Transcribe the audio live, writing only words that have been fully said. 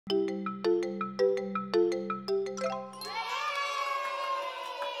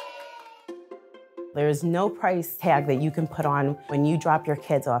There's no price tag that you can put on when you drop your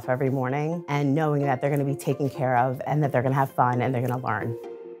kids off every morning and knowing that they're going to be taken care of and that they're going to have fun and they're going to learn.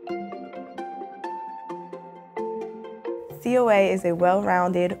 COA is a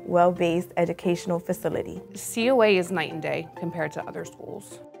well-rounded, well-based educational facility. COA is night and day compared to other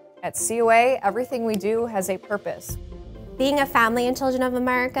schools. At COA, everything we do has a purpose. Being a family in Children of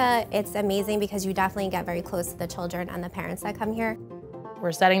America, it's amazing because you definitely get very close to the children and the parents that come here.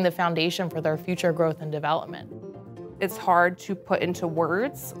 We're setting the foundation for their future growth and development. It's hard to put into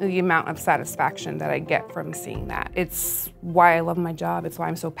words the amount of satisfaction that I get from seeing that. It's why I love my job. It's why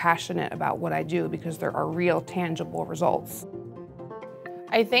I'm so passionate about what I do, because there are real, tangible results.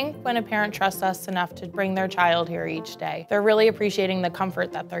 I think when a parent trusts us enough to bring their child here each day, they're really appreciating the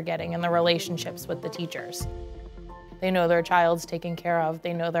comfort that they're getting and the relationships with the teachers. They know their child's taken care of,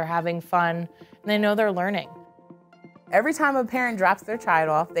 they know they're having fun, and they know they're learning. Every time a parent drops their child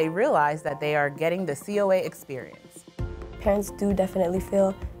off, they realize that they are getting the COA experience. Parents do definitely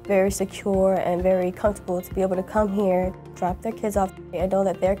feel very secure and very comfortable to be able to come here, drop their kids off, and know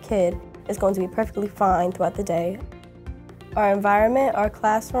that their kid is going to be perfectly fine throughout the day. Our environment, our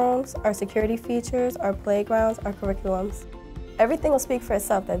classrooms, our security features, our playgrounds, our curriculums, everything will speak for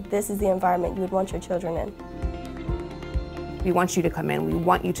itself that this is the environment you would want your children in. We want you to come in, we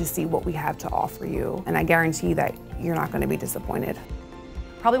want you to see what we have to offer you, and I guarantee that you're not going to be disappointed.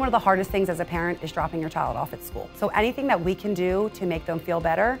 Probably one of the hardest things as a parent is dropping your child off at school. So anything that we can do to make them feel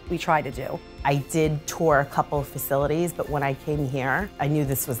better, we try to do. I did tour a couple of facilities, but when I came here, I knew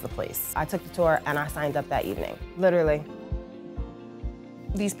this was the place. I took the tour and I signed up that evening, literally.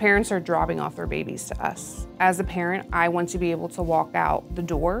 These parents are dropping off their babies to us. As a parent, I want to be able to walk out the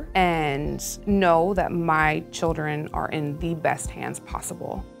door and know that my children are in the best hands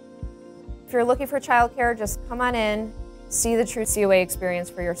possible. If you're looking for childcare, just come on in, see the true COA experience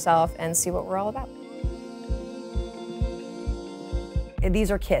for yourself, and see what we're all about.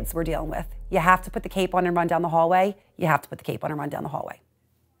 These are kids we're dealing with. You have to put the cape on and run down the hallway. You have to put the cape on and run down the hallway.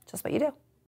 Just what you do.